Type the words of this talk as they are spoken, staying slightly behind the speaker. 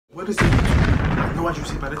What is it? I know, as you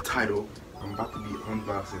see by the title, I'm about to be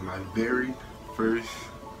unboxing my very first,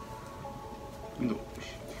 you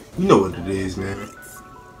know what it is, man.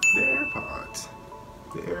 The AirPods.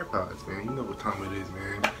 The AirPods, man. You know what time it is,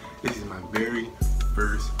 man. This is my very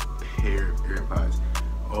first pair of AirPods.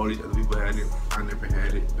 All these other people had it. I never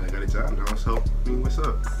had it, but I got a job now, so I mean, what's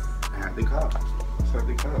up? I had the cop. So I had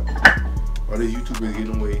the cop. All the YouTubers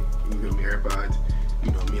getting away, you feel me, AirPods.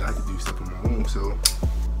 You know me, I like to do stuff on my own, so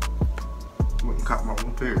I went and caught my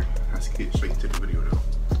own pair. Let's get straight into the video though.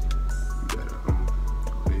 You gotta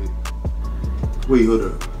wait, hold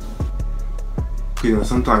up. You know,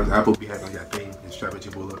 sometimes Apple be having like that thing and strap at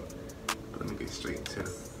your bull up. But let me get straight into it.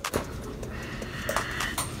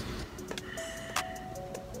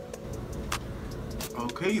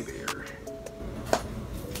 Okay there.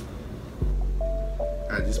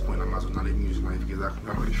 At this point, I might as well not even use a knife because I can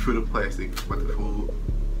already feel the plastic about the food.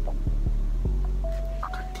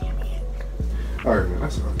 God damn it. Alright, man,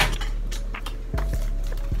 that's all.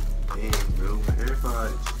 Damn, bro, my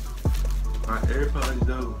AirPods. My AirPods,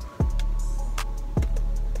 though.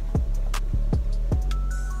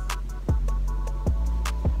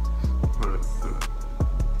 Hold up.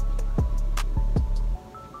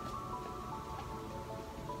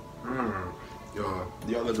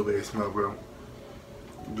 Y'all love the way they smell, bro.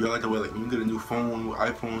 Y'all like the way, like, when you get a new phone with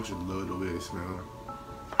iPhones, you love the way it smells.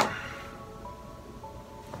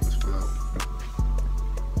 Let's pull out.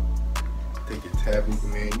 Take your tablet,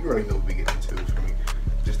 man. You already know what we get into it for me.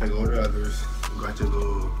 Just like all the others, you got your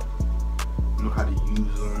little, you know how to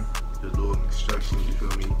use them, the little instructions, you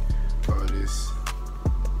feel me? All this.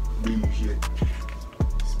 Reuse shit.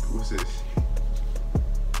 What's this?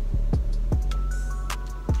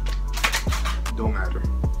 Don't matter.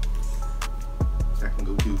 That can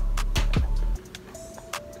go too.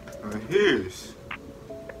 Now here's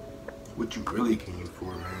what you really came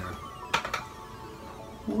for, man.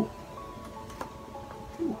 Ooh.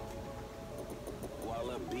 Ooh.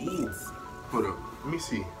 Ooh. Hold up, let me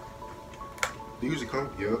see. They usually come.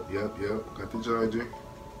 Yep. Got the charger.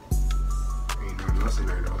 Ain't nothing else in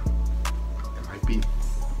there though. It might be.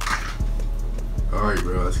 Alright,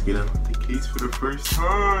 bro, let's get out the case for the first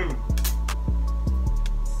time.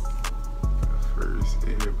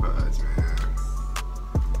 AirPods, man.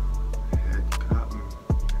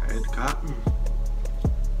 Had cotton.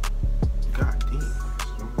 God damn.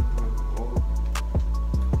 Hold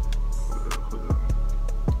up.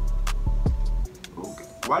 Okay.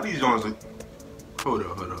 Why these Jones look? Hold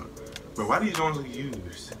up. But why these Jones look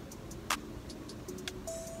used?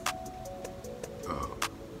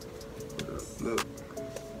 Look.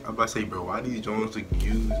 I'm about to say, bro, why these Jones look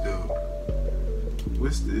used though?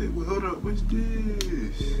 What's this? Hold up, what's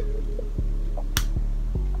this?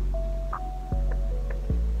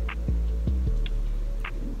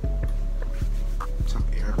 Some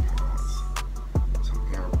AirPods.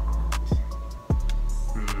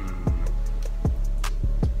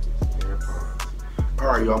 AirPods.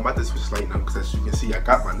 Alright, y'all, I'm about to switch light now because as you can see, I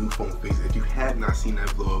got my new phone fixed. If you have not seen that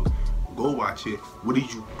vlog, go watch it. What are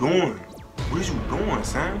you doing? What are you doing,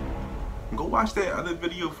 son? Go watch that other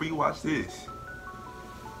video before you watch this.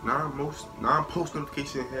 Non-post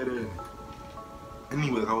notification header.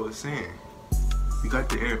 Anyway, like I was saying, we got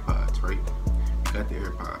the AirPods, right? We got the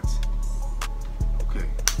AirPods. Okay.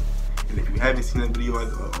 And if you haven't seen that video,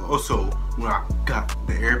 also when I got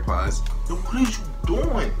the AirPods, then what are you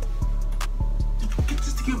doing? Did you get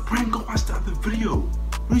this to get brain? Go watch the other video.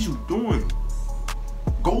 What are you doing?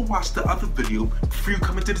 Go watch the other video before you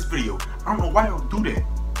come into this video. I don't know why y'all do that.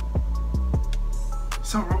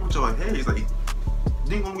 Something wrong with y'all heads, like.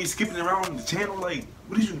 You ain't gonna be skipping around the channel, like,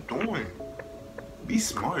 what are you doing? Be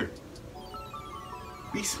smart.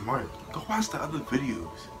 Be smart. Go watch the other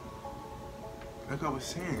videos. Like I was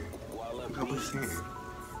saying.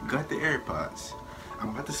 You got the AirPods. I'm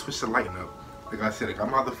about to switch the lighting up. Like I said, I got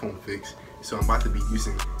my other phone fixed. So I'm about to be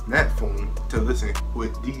using that phone to listen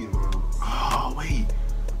with these mode. Oh, wait.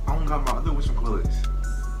 I don't got my other whatchamacallits.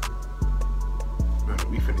 Man,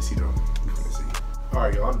 we finna see though.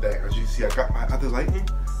 Alright, y'all, I'm back. As you can see, I got my other lighting,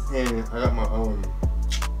 and I got my,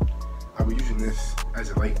 I was using this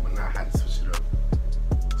as a light, but now I had to switch it up.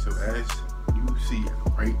 So as you see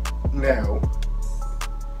right now,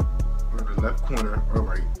 on the left corner, or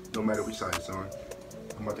right, no matter which side it's on,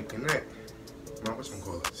 I'm about to connect my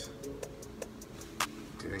whatchamacallits.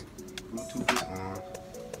 Okay, Bluetooth is on.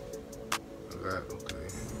 Okay.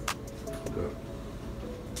 Hold up.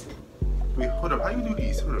 Wait, hold up, how you do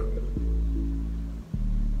these? Hold up.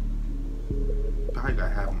 I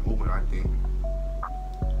gotta have them open, I think.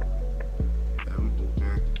 Have them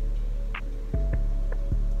open.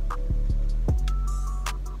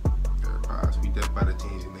 think that about to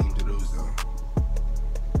change the name to those though.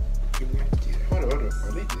 Hold on.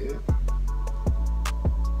 Oh, they did.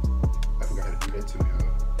 I forgot how to do that too,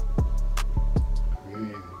 y'all.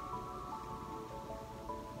 Crazy.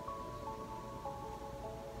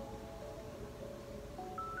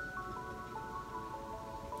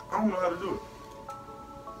 I don't know how to do it.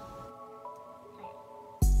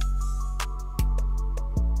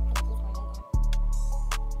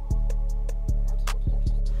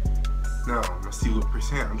 No, I'm gonna see what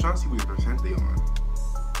percent. I'm trying to see what percent they on.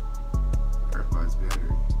 AirPods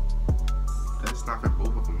better. That's not for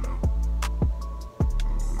both of them though. I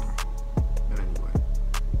don't know. But anyway,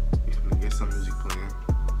 we're gonna get some music playing.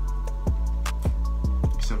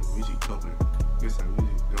 Get some music jumping. Get some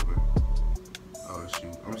music jumping. Oh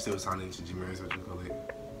shoot, I'm still sounding to Jameer, so what you call it.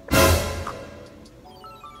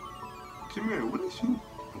 Jameer, what is you?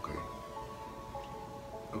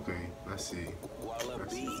 Okay, let's see.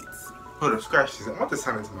 Hold up, scratch this. I'm about to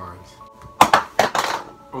sign into mine.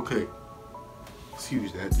 Okay.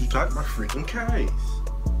 Excuse that. You dropped my freaking case.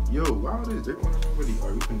 Yo, wow, this. They're going on already.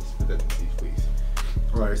 Alright, we can just put that in safe place.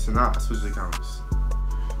 Alright, so now I switch the cameras.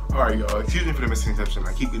 Alright, y'all. Excuse me for the misconception.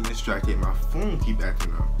 I keep getting distracted. My phone keep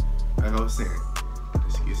acting up. Like I was saying.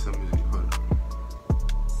 Let's get some music. Hold up.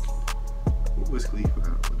 What was Khalifa? What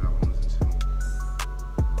that one was into?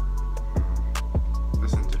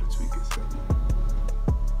 Listen to the tweakers.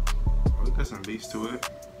 Oh, we got some bass to it.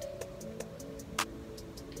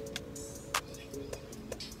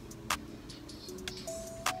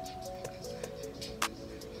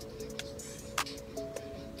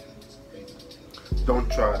 Don't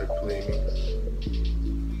try to play me.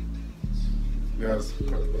 Yes.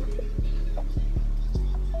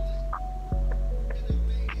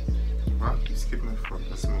 Wow, keep skipping the front.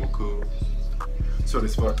 That's more cool. So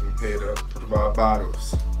this fucking paid up for our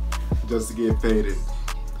bottles just to get faded.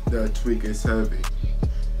 The tweak is heavy.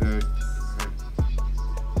 Alright,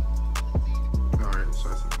 let's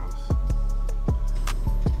try something else.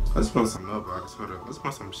 Let's put some up box. Hold up. Let's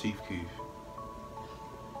put some Chief Keef.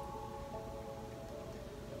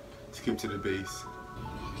 Skip to the bass.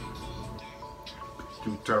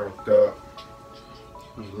 You turned up.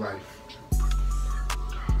 Life.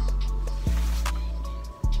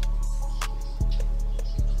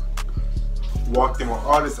 Walking on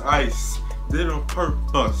all this ice. Did it on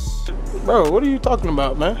purpose. Bro, what are you talking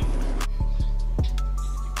about, man?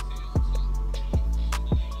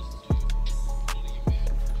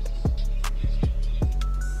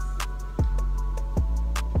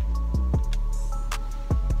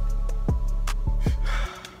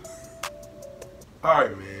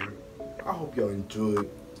 Alright, man. I hope y'all enjoyed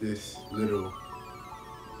this little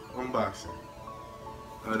unboxing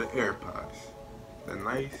of the AirPods. The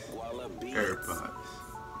nice AirPods.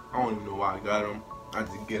 I don't even know why I got them. I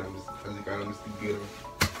just get them. I just got them just to get them.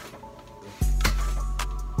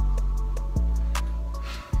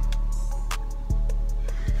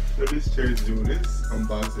 So this church doing this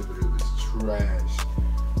unboxing video is trash.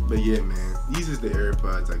 But yeah, man. These is the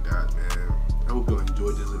AirPods I got, man. I hope y'all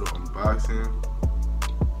enjoyed this little unboxing.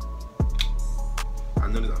 I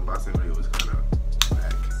know this unboxing video was kind of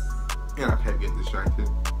whack, and I kept getting distracted,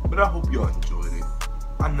 but I hope y'all enjoyed it.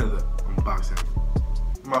 Another unboxing,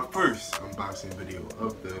 my first unboxing video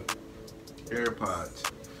of the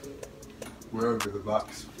AirPods, wherever the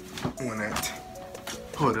box went at,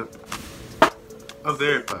 hold up, of the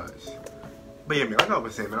AirPods. But yeah, man, like I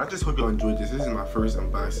was saying, man, I just hope y'all enjoyed this. This is my first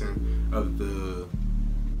unboxing of the,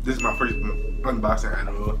 this is my first unboxing at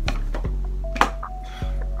all.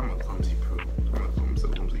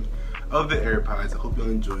 Of the AirPods. I hope y'all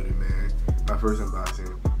enjoyed it, man. My first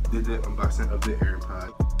unboxing. Did the unboxing of the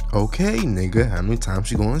AirPods. Okay, nigga, how many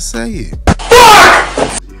times you gonna say it?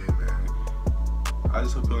 Yeah, man. I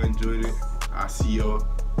just hope y'all enjoyed it. I'll see y'all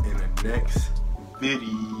in the next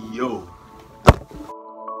video.